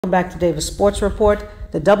Welcome back to Davis Sports Report.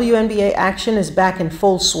 The WNBA action is back in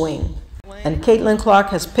full swing, and Caitlin Clark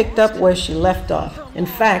has picked up where she left off. In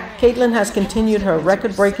fact, Caitlin has continued her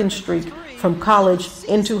record-breaking streak from college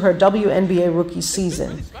into her WNBA rookie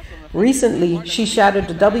season. Recently, she shattered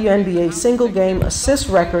the WNBA single-game assist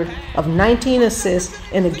record of 19 assists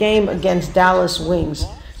in a game against Dallas Wings.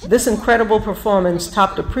 This incredible performance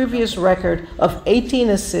topped a previous record of 18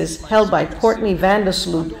 assists held by Courtney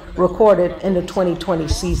Vandersloot, recorded in the 2020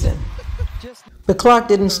 season. But Clark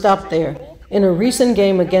didn't stop there. In a recent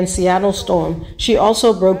game against Seattle Storm, she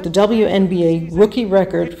also broke the WNBA rookie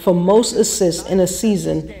record for most assists in a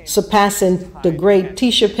season, surpassing the great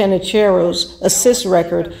Tisha Penicheiro's assist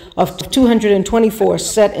record of 224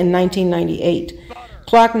 set in 1998.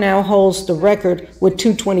 Clark now holds the record with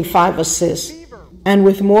 225 assists. And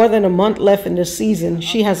with more than a month left in the season,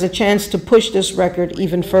 she has a chance to push this record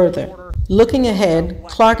even further. Looking ahead,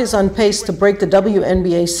 Clark is on pace to break the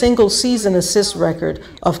WNBA single-season assist record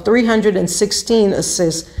of 316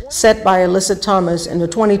 assists set by Alyssa Thomas in the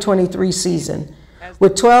 2023 season.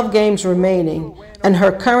 With 12 games remaining and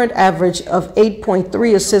her current average of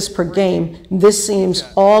 8.3 assists per game, this seems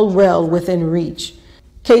all well within reach.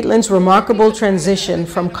 Caitlin's remarkable transition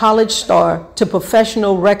from college star to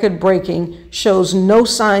professional record-breaking shows no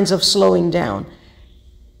signs of slowing down,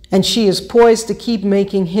 and she is poised to keep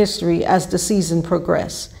making history as the season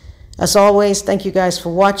progresses. As always, thank you guys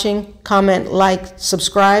for watching. Comment, like,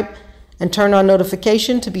 subscribe, and turn on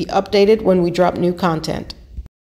notification to be updated when we drop new content.